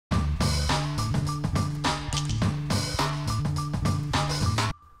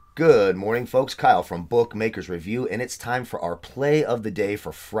Good morning, folks. Kyle from Bookmakers Review, and it's time for our play of the day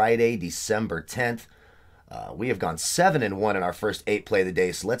for Friday, December 10th. We have gone 7-1 in our first 8 play of the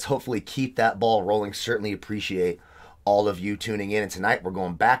day, so let's hopefully keep that ball rolling. Certainly appreciate all of you tuning in. And tonight we're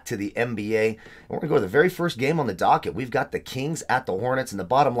going back to the NBA, and we're going to go to the very first game on the docket. We've got the Kings at the Hornets, and the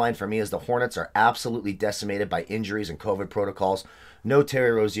bottom line for me is the Hornets are absolutely decimated by injuries and COVID protocols. No Terry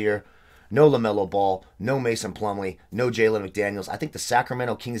Rozier, no LaMelo Ball, no Mason Plumlee, no Jalen McDaniels. I think the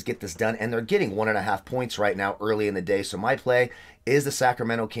Sacramento Kings get this done, and they're getting 1.5 points right now early in the day. So my play is the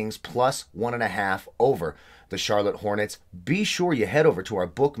Sacramento Kings plus 1.5 over the Charlotte Hornets. Be sure you head over to our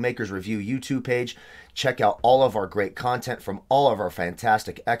Bookmakers Review YouTube page. Check out all of our great content from all of our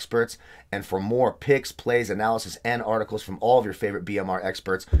fantastic experts. And for more picks, plays, analysis, and articles from all of your favorite BMR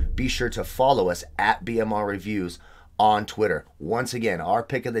experts, be sure to follow us at BMR Reviews on Twitter. Once again, our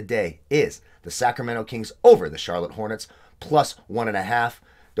pick of the day is the Sacramento Kings over the Charlotte Hornets plus 1.5.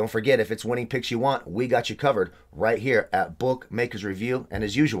 Don't forget, if it's winning picks you want, we got you covered right here at Bookmakers Review. And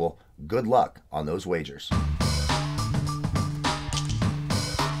as usual, good luck on those wagers.